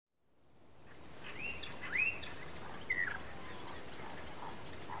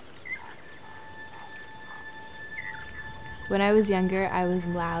When I was younger, I was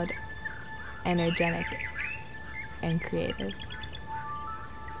loud, energetic, and creative.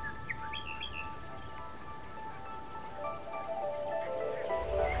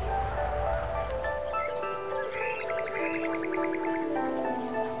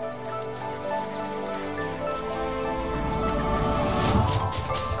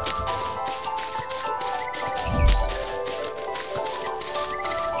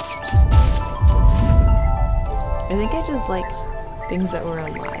 I think I just liked things that were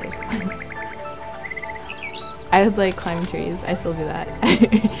alive. I would like climb trees. I still do that.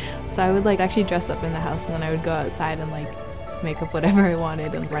 So I would like actually dress up in the house, and then I would go outside and like make up whatever I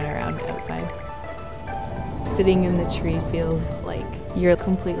wanted and run around outside. Sitting in the tree feels like you're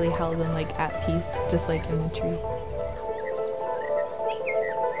completely held and like at peace, just like in the tree.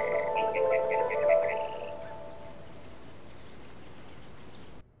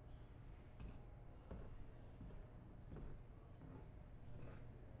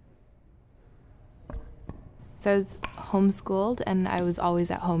 So I was homeschooled, and I was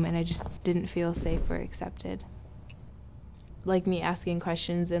always at home, and I just didn't feel safe or accepted. Like me asking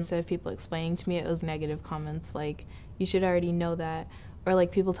questions, instead of people explaining to me, it was negative comments like, you should already know that. Or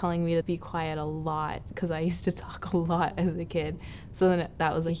like people telling me to be quiet a lot, because I used to talk a lot as a kid. So then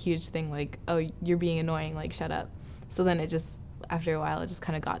that was a huge thing, like, oh, you're being annoying, like, shut up. So then it just, after a while, it just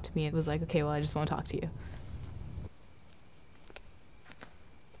kind of got to me. It was like, okay, well, I just won't talk to you.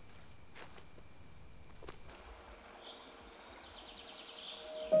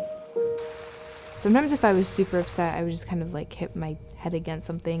 Sometimes if I was super upset, I would just kind of like hit my head against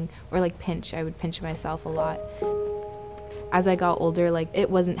something, or like I would pinch myself a lot. As I got older, like it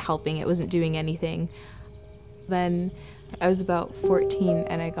wasn't helping, it wasn't doing anything. Then I was about 14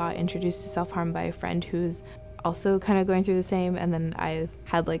 and I got introduced to self-harm by a friend who's also kind of going through the same, and then I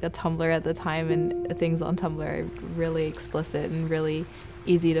had like a Tumblr at the time, and things on Tumblr are really explicit and really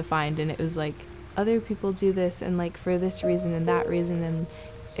easy to find, and it was like, other people do this and like for this reason and that reason, and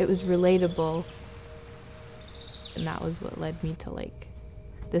it was relatable. And that was what led me to like,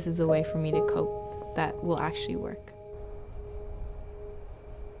 this is a way for me to cope that will actually work.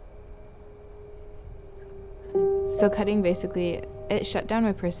 So cutting basically, it shut down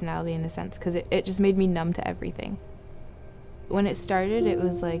my personality in a sense, because it just made me numb to everything. When it started, it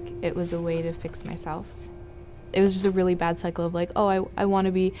was like, it was a way to fix myself. It was just a really bad cycle of like, oh, I want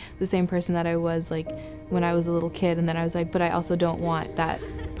to be the same person that I was like when I was a little kid, and then I was like, but I also don't want that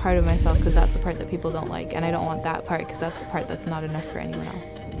part of myself, because that's the part that people don't like, and I don't want that part because that's the part that's not enough for anyone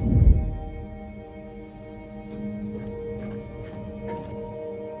else.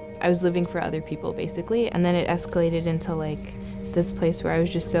 I was living for other people basically, and then it escalated into like this place where I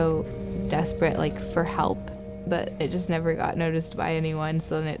was just so desperate like for help, but it just never got noticed by anyone.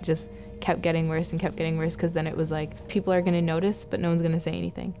 So then it just kept getting worse and kept getting worse, because then it was like, people are going to notice but no one's going to say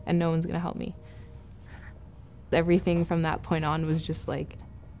anything, and no one's going to help me. Everything from that point on was just like,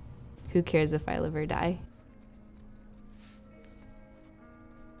 who cares if I live or die?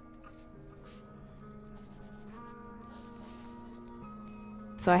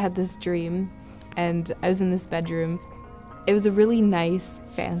 So I had this dream, and I was in this bedroom. It was a really nice,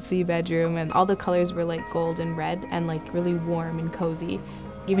 fancy bedroom, and all the colors were like gold and red and like really warm and cozy.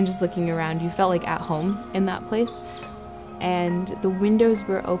 Even just looking around, you felt like at home in that place. And the windows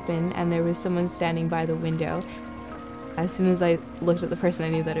were open, and there was someone standing by the window. As soon as I looked at the person, I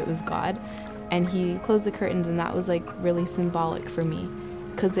knew that it was God. And he closed the curtains, and that was like really symbolic for me,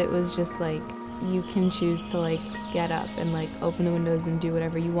 because it was just like, you can choose to like get up and like open the windows and do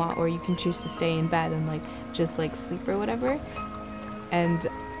whatever you want, or you can choose to stay in bed and like just like sleep or whatever. And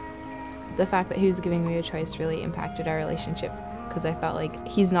the fact that he was giving me a choice really impacted our relationship, because I felt like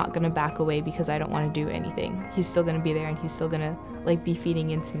he's not going to back away because I don't want to do anything. He's still going to be there, and he's still going to like be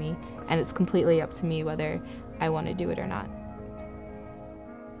feeding into me, and it's completely up to me whether I want to do it or not.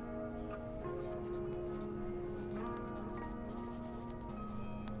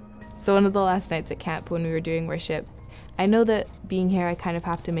 So one of the last nights at camp when we were doing worship, I know that being here, I kind of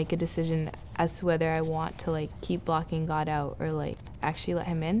have to make a decision as to whether I want to like keep blocking God out or like actually let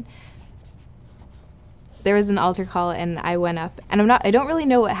him in. There was an altar call, and I went up, and I don't really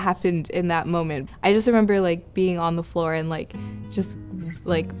know what happened in that moment. I just remember like being on the floor and like just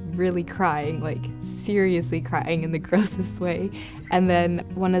like really crying, like seriously crying in the grossest way. And then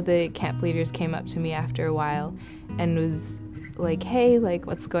one of the camp leaders came up to me after a while and was like, hey, like,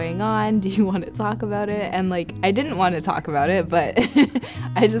 what's going on? Do you want to talk about it? And like, I didn't want to talk about it, but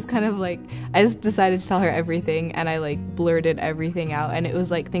I just kind of like, I just decided to tell her everything, and I like blurted everything out. And it was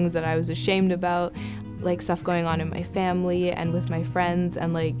like things that I was ashamed about, like stuff going on in my family and with my friends,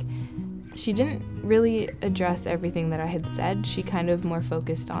 and like She didn't really address everything that I had said. She kind of more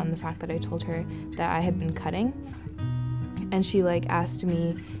focused on the fact that I told her that I had been cutting. And she like asked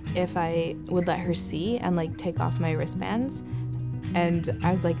me if I would let her see and like take off my wristbands. And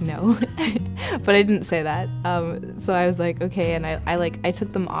I was like, no, but I didn't say that. So I was like, okay. And I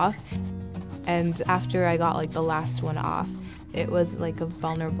took them off. And after I got like the last one off, it was like a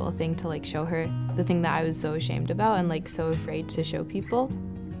vulnerable thing to like show her the thing that I was so ashamed about and like so afraid to show people.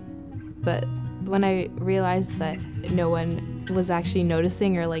 But when I realized that no one was actually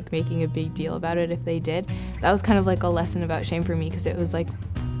noticing or like making a big deal about it if they did, that was kind of like a lesson about shame for me, because it was like,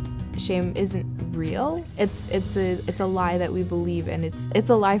 shame isn't real. It's a lie that we believe, and it's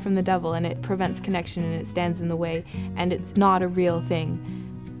a lie from the devil, and it prevents connection and it stands in the way, and it's not a real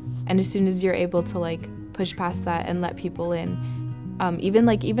thing. And as soon as you're able to like push past that and let people in, even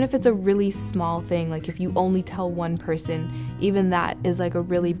if it's a really small thing, like if you only tell one person, even that is like a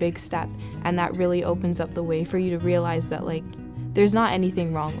really big step, and that really opens up the way for you to realize that like there's not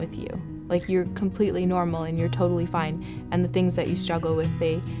anything wrong with you. Like you're completely normal and you're totally fine, and the things that you struggle with,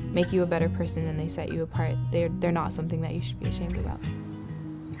 they make you a better person and they set you apart. They're not something that you should be ashamed about.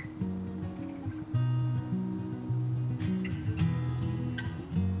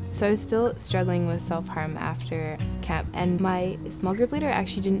 So I was still struggling with self-harm after camp, and my small group leader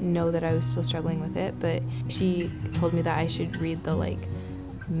actually didn't know that I was still struggling with it, but she told me that I should read the like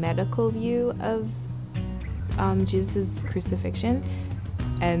medical view of Jesus' crucifixion.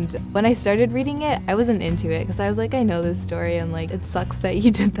 And when I started reading it, I wasn't into it, because I was like, I know this story, and like it sucks that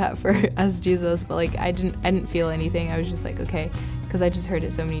you did that for us, Jesus, but like I didn't feel anything. I was just like, okay, because I just heard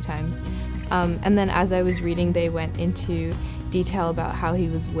it so many times. And then as I was reading, they went into detail about how he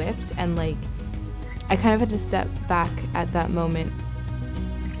was whipped, and like I kind of had to step back at that moment,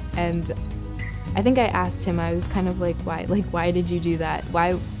 and I think I asked him, I was kind of like, why did you do that?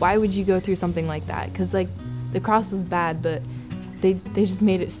 Why would you go through something like that? Because like the cross was bad, but they just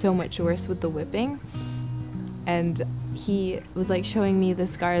made it so much worse with the whipping. And he was like showing me the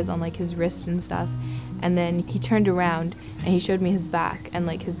scars on like his wrist and stuff, and then he turned around and he showed me his back, and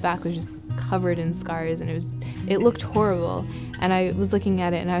like his back was just covered in scars, and it looked horrible. And I was looking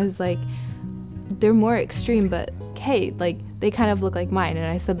at it and I was like, they're more extreme, but hey, like they kind of look like mine. And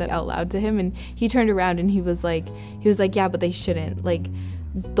I said that out loud to him, and he turned around and he was like, yeah, but they shouldn't. Like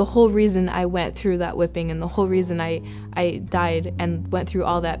the whole reason I went through that whipping, and the whole reason I died and went through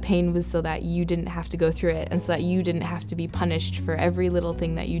all that pain, was so that you didn't have to go through it, and so that you didn't have to be punished for every little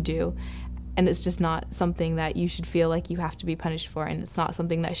thing that you do. And it's just not something that you should feel like you have to be punished for, and it's not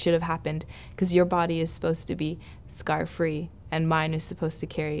something that should have happened, because your body is supposed to be scar-free, and mine is supposed to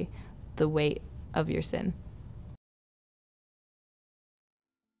carry the weight of your sin.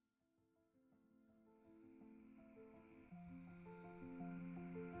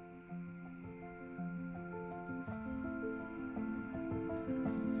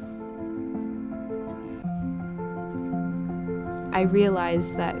 I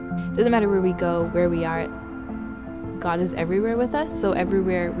realized that it doesn't matter where we go, where we are, God is everywhere with us. So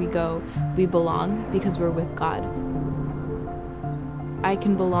everywhere we go, we belong because we're with God. I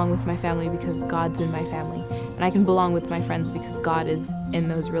can belong with my family because God's in my family. And I can belong with my friends because God is in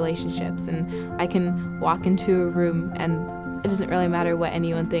those relationships. And I can walk into a room and it doesn't really matter what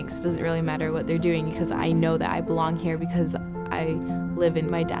anyone thinks. It doesn't really matter what they're doing, because I know that I belong here because I live in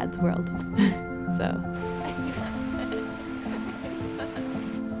my dad's world. So.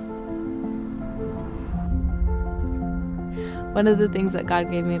 One of the things that God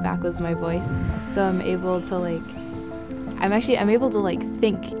gave me back was my voice. So I'm able to I'm able to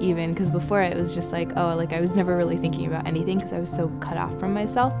think, even, because before it was just like, oh, like I was never really thinking about anything because I was so cut off from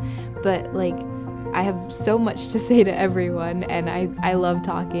myself. But like I have so much to say to everyone, and I love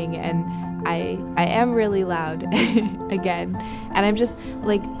talking, and I am really loud again. And I'm just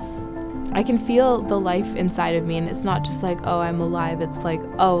like, I can feel the life inside of me, and it's not just like, oh, I'm alive. It's like,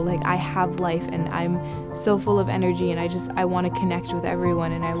 oh, like I have life, and I'm so full of energy, and I want to connect with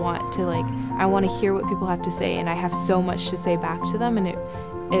everyone, and I want to hear what people have to say, and I have so much to say back to them, and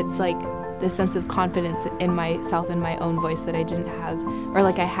it's like this sense of confidence in myself and my own voice that I didn't have, or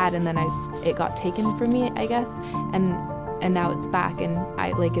like I had, and then it got taken from me, I guess, and now it's back, and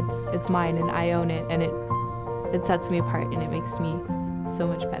it's mine, and I own it, and it sets me apart, and it makes me so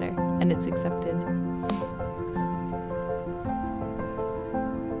much better, and it's accepted.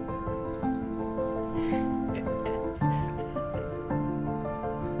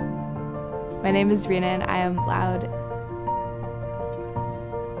 My name is Rina, and I am loud.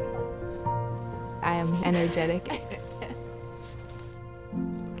 I am energetic.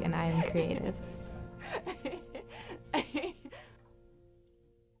 And I am creative.